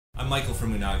I'm Michael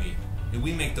from Unagi, and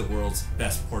we make the world's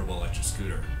best portable electric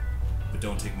scooter. But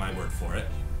don't take my word for it.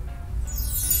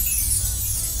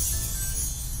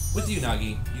 With the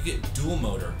Unagi, you get dual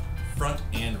motor, front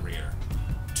and rear.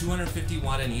 250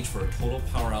 watt in each for a total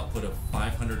power output of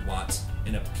 500 watts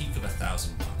and a peak of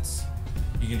 1,000 watts.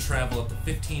 You can travel up to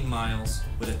 15 miles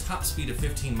with a top speed of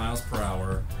 15 miles per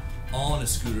hour, all on a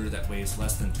scooter that weighs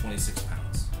less than 26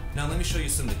 pounds. Now let me show you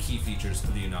some of the key features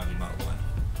of the Unagi Model 1.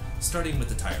 Starting with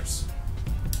the tires.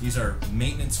 These are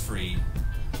maintenance-free.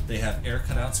 They have air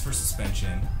cutouts for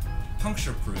suspension,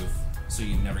 puncture-proof, so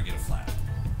you never get a flat.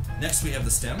 Next we have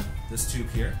the stem, this tube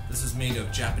here. This is made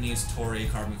of Japanese Toray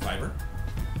carbon fiber.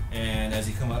 And as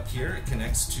you come up here, it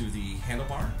connects to the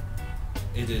handlebar.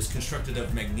 It is constructed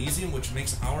of magnesium, which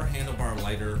makes our handlebar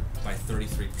lighter by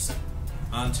 33%.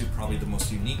 On to probably the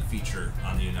most unique feature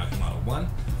on the Unagi Model 1,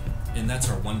 and that's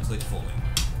our one-click folding.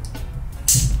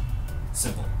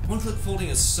 Simple. One-click folding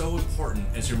is so important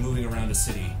as you're moving around a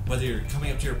city. Whether you're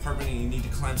coming up to your apartment and you need to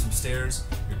climb some stairs,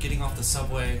 you're getting off the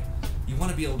subway, you want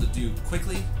to be able to do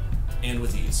quickly and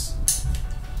with ease.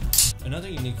 Another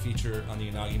unique feature on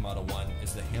the Unagi Model 1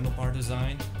 is the handlebar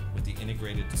design with the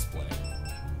integrated display.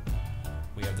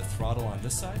 We have the throttle on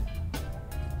this side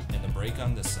and the brake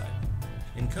on this side.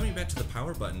 And coming back to the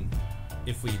power button,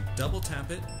 if we double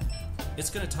tap it, it's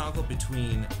going to toggle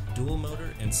between dual motor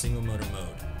and single motor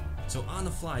mode. So on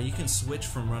the fly, you can switch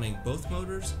from running both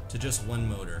motors to just one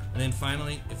motor. And then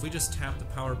finally, if we just tap the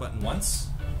power button once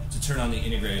to turn on the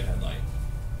integrated headlight.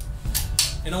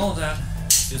 And all of that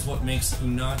is what makes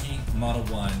Unagi Model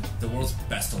 1 the world's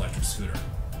best electric scooter.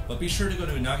 But be sure to go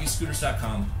to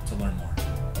unagiscooters.com to learn more.